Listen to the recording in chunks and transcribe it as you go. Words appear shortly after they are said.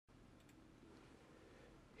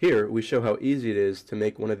Here we show how easy it is to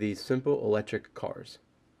make one of these simple electric cars.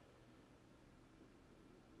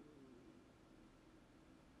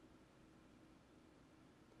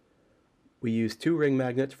 We use 2 ring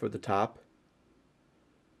magnets for the top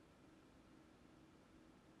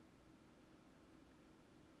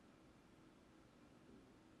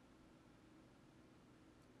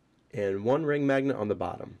and 1 ring magnet on the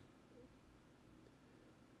bottom.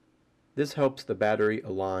 This helps the battery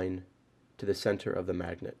align to the center of the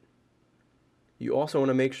magnet. You also want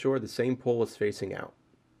to make sure the same pole is facing out.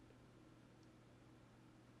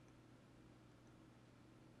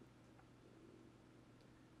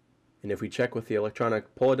 And if we check with the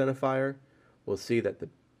electronic pole identifier, we'll see that the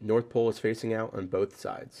north pole is facing out on both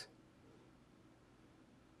sides.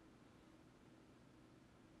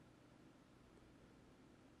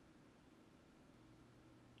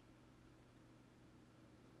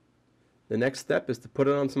 The next step is to put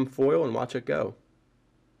it on some foil and watch it go.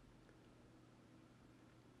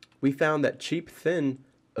 We found that cheap, thin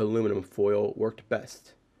aluminum foil worked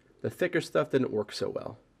best. The thicker stuff didn't work so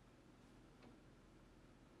well.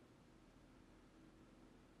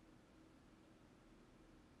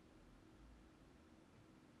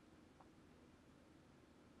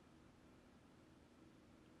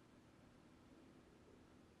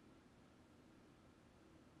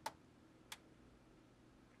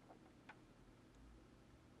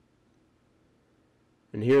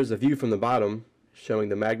 And here's a view from the bottom showing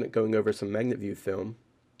the magnet going over some magnet view film,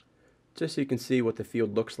 just so you can see what the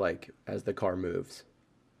field looks like as the car moves.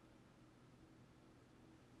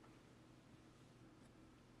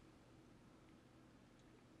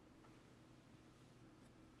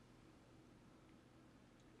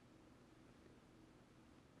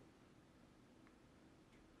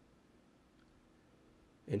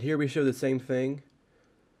 And here we show the same thing,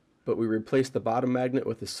 but we replace the bottom magnet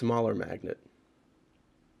with a smaller magnet.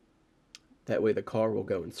 That way the car will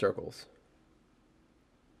go in circles.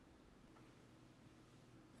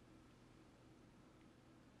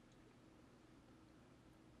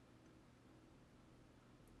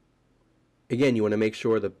 Again, you want to make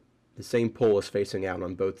sure the same pole is facing out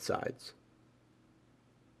on both sides.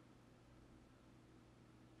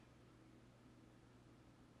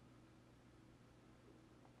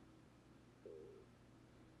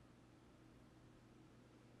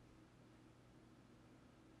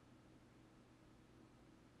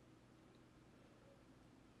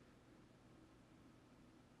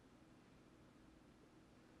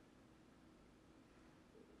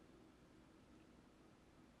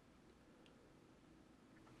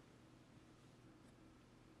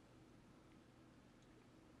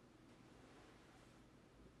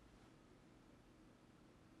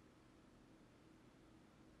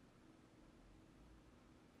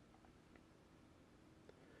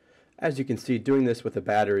 As you can see, doing this with a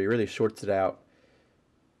battery really shorts it out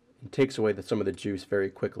and takes away some of the juice very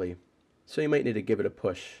quickly, so you might need to give it a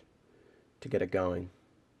push to get it going.